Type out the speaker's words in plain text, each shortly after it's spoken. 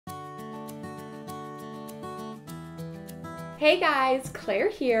Hey guys, Claire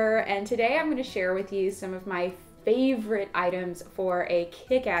here, and today I'm going to share with you some of my favorite items for a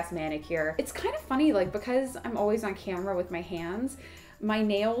kick-ass manicure. It's kind of funny, like, because I'm always on camera with my hands, my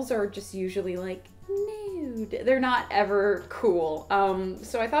nails are just usually like nude. They're not ever cool.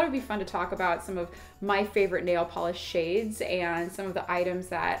 So I thought it'd be fun to talk about some of my favorite nail polish shades and some of the items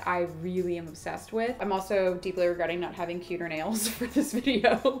that I really am obsessed with. I'm also deeply regretting not having cuter nails for this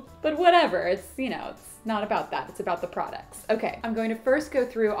video, but whatever. It's, you know, it's not about that. It's about the products. Okay, I'm going to first go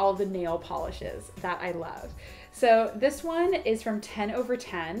through all the nail polishes that I love. So this one is from 10 over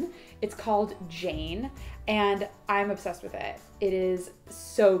 10. It's called Jane, and I'm obsessed with it. It is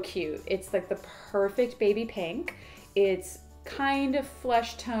so cute. It's like the perfect baby pink. It's kind of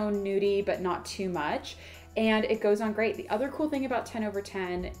flesh tone nudie, but not too much. And it goes on great. The other cool thing about 10 over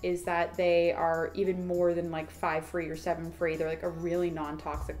 10 is that they are even more than like 5 free or 7 free. They're like a really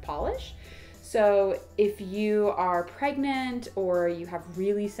non-toxic polish. So if you are pregnant or you have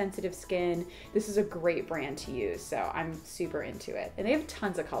really sensitive skin, this is a great brand to use. So I'm super into it. And they have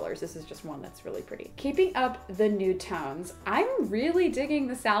tons of colors. This is just one that's really pretty. Keeping up the nude tones, I'm really digging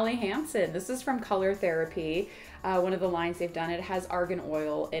the Sally Hansen. This is from Color Therapy. One of the lines they've done, it has argan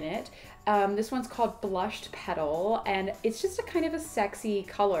oil in it. This one's called Blushed Petal, and it's just a kind of a sexy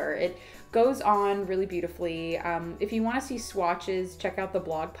color. It goes on really beautifully. If you want to see swatches, check out the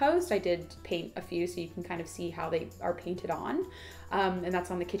blog post. I did paint a few so you can kind of see how they are painted on. And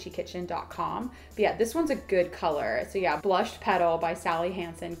that's on thekitschykitchen.com. But yeah, this one's a good color. So yeah, Blushed Petal by Sally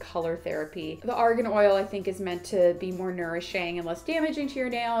Hansen, Color Therapy. The argan oil, I think, is meant to be more nourishing and less damaging to your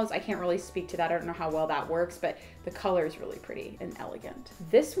nails. I can't really speak to that. I don't know how well that works, but the color is really pretty and elegant.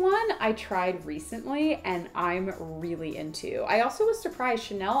 This one I tried recently and I'm really into. I also was surprised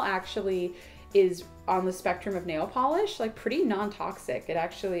Chanel actually is on the spectrum of nail polish, like pretty non-toxic. It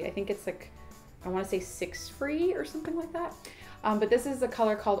actually, I think it's like, I want to say 6 free or something like that. But this is the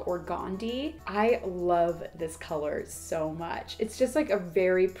color called Organdie. I love this color so much. It's just like a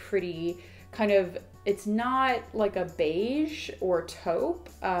very pretty kind of, it's not like a beige or taupe,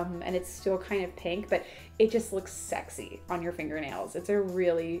 and it's still kind of pink, but it just looks sexy on your fingernails. It's a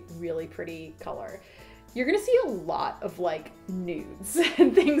really, really pretty color. You're gonna see a lot of like nudes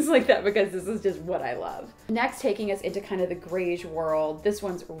and things like that because this is just what I love. Next, taking us into kind of the grayish world, this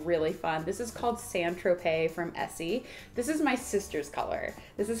one's really fun. This is called Saint Tropez from Essie. This is my sister's color.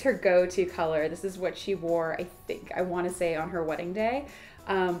 This is her go-to color. This is what she wore, I want to say, on her wedding day.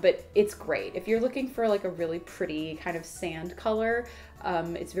 But it's great. If you're looking for like a really pretty kind of sand color,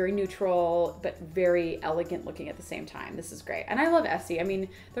 it's very neutral, but very elegant looking at the same time. This is great. And I love Essie. I mean,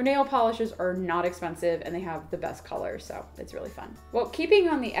 their nail polishes are not expensive and they have the best colors, so it's really fun. Well, keeping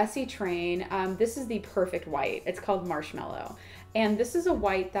on the Essie train, this is the perfect white. It's called Marshmallow. And this is a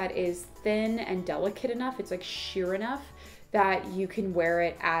white that is thin and delicate enough. It's like sheer enough that you can wear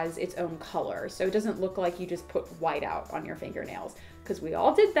it as its own color. So it doesn't look like you just put white out on your fingernails, because we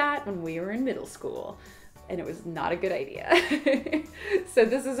all did that when we were in middle school and it was not a good idea. So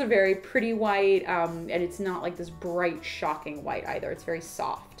this is a very pretty white, and it's not like this bright, shocking white either. It's very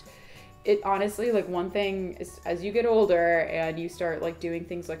soft. It honestly, like, one thing is, as you get older and you start like doing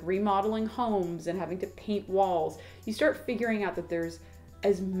things like remodeling homes and having to paint walls, you start figuring out that there's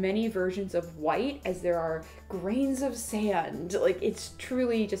as many versions of white as there are grains of sand. Like, it's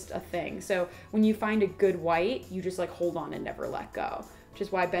truly just a thing. So when you find a good white, you just like hold on and never let go, which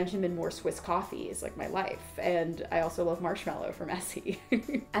is why Benjamin Moore Swiss coffee is like my life. And I also love Marshmallow from Essie.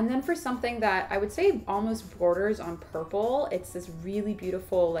 And then for something that I would say almost borders on purple, it's this really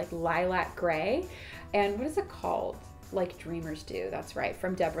beautiful like lilac gray. And what is it called? Like Dreamers Do, that's right,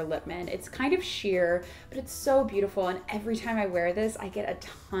 from Deborah Lippmann. It's kind of sheer, but it's so beautiful, and every time I wear this, I get a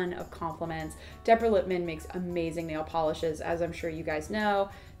ton of compliments. Deborah Lippmann makes amazing nail polishes, as I'm sure you guys know.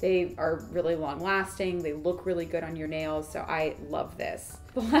 They are really long lasting, they look really good on your nails, so I love this.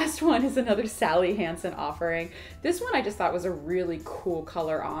 The last one is another Sally Hansen offering. This one I just thought was a really cool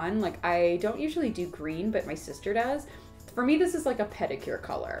color on. Like, I don't usually do green, but my sister does. For me, this is like a pedicure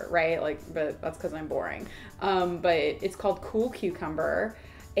color, right? Like, but that's because I'm boring. But it's called Cool Cucumber.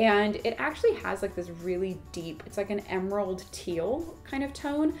 And it actually has like this really deep, it's like an emerald teal kind of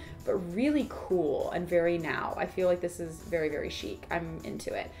tone, but really cool and very now. I feel like this is very, very chic. I'm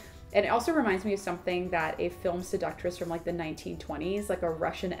into it. And it also reminds me of something that a film seductress from like the 1920s, like a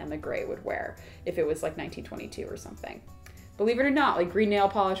Russian emigre, would wear if it was like 1922 or something. Believe it or not, like green nail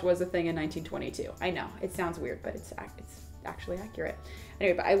polish was a thing in 1922. I know, it sounds weird, but it's actually accurate.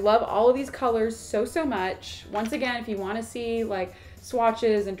 Anyway, but I love all of these colors so much. Once again, if you want to see like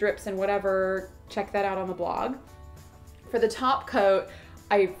swatches and drips and whatever, check that out on the blog. For the top coat,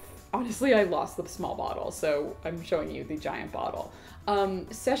 I honestly, I lost the small bottle, so I'm showing you the giant bottle.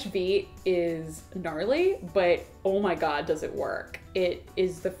 Seche Vite is gnarly, but oh my God, does it work. It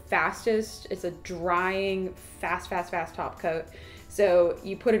is the fastest. It's a drying, fast top coat. So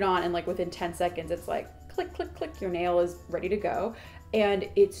you put it on and like within 10 seconds, it's like click, click, click, your nail is ready to go. And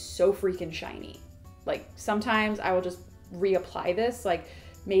it's so freaking shiny. Like sometimes I will just reapply this, like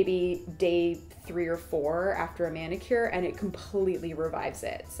maybe day 3 or 4 after a manicure, and it completely revives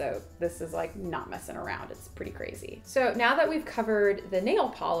it. So this is like not messing around. It's pretty crazy. So now that we've covered the nail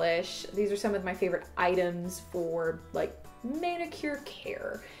polish, these are some of my favorite items for like manicure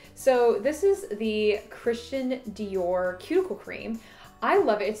care. So this is the Christian Dior cuticle cream. I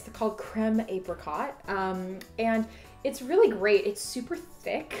love it. It's called Creme Apricot, and it's really great. It's super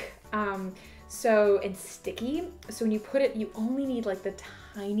thick, and sticky. So when you put it, you only need like the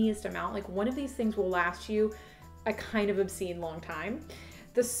tiniest amount. Like one of these things will last you a kind of obscene long time.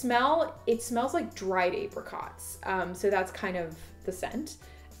 The smell, it smells like dried apricots. So that's kind of the scent.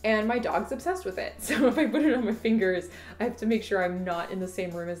 And my dog's obsessed with it. So if I put it on my fingers, I have to make sure I'm not in the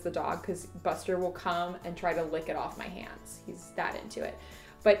same room as the dog, because Buster will come and try to lick it off my hands. He's that into it.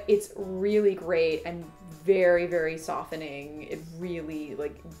 But it's really great and very, very softening. It really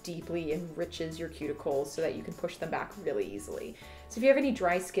like deeply enriches your cuticles so that you can push them back really easily. So if you have any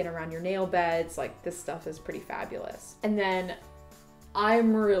dry skin around your nail beds, like this stuff is pretty fabulous. And then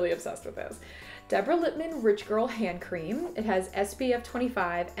I'm really obsessed with this. Deborah Lippmann Rich Girl Hand Cream. It has SPF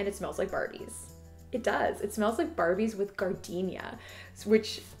 25 and it smells like Barbies. It does. It smells like Barbies with gardenia,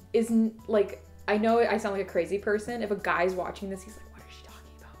 which is like, I know I sound like a crazy person. If a guy's watching this, he's like, what is she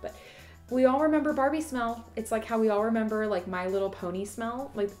talking about? But we all remember Barbie smell. It's like how we all remember like My Little Pony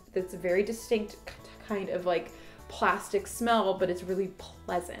smell. Like it's a very distinct kind of like plastic smell, but it's really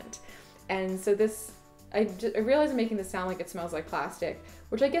pleasant. And so this, I realize I'm making this sound like it smells like plastic,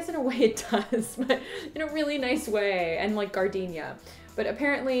 which I guess in a way it does, but in a really nice way, and like gardenia. But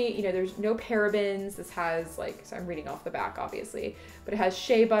apparently, you know, there's no parabens. This has like, so I'm reading off the back obviously, but it has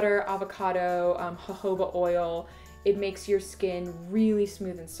shea butter, avocado, jojoba oil. It makes your skin really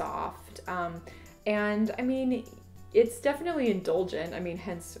smooth and soft. And I mean, it's definitely indulgent. I mean,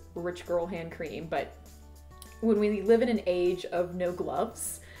 hence Rich Girl Hand Cream. But when we live in an age of no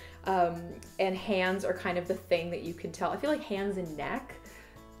gloves, and hands are kind of the thing that you can tell. I feel like hands and neck,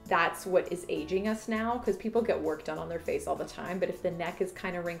 that's what is aging us now, because people get work done on their face all the time. But if the neck is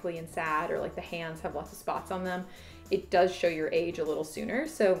kind of wrinkly and sad, or like the hands have lots of spots on them, it does show your age a little sooner.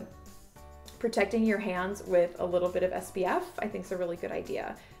 So protecting your hands with a little bit of SPF, I think is a really good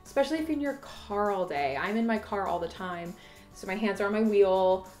idea, especially if you're in your car all day. I'm in my car all the time, so my hands are on my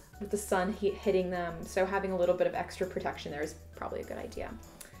wheel with the sun hitting them. So having a little bit of extra protection there is probably a good idea.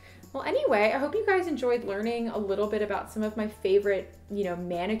 Well, anyway, I hope you guys enjoyed learning a little bit about some of my favorite, you know,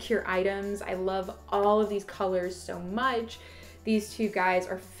 manicure items. I love all of these colors so much. These two guys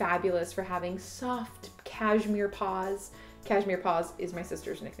are fabulous for having soft cashmere paws. Cashmere paws is my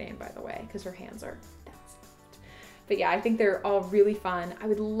sister's nickname, by the way, because her hands are that soft. But yeah, I think they're all really fun. I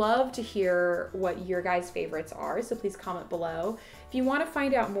would love to hear what your guys' favorites are, so please comment below. If you want to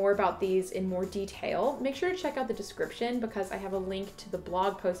find out more about these in more detail, make sure to check out the description, because I have a link to the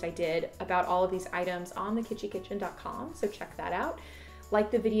blog post I did about all of these items on thekitschykitchen.com, so check that out. Like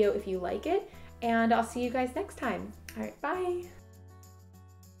the video if you like it, and I'll see you guys next time. All right, bye.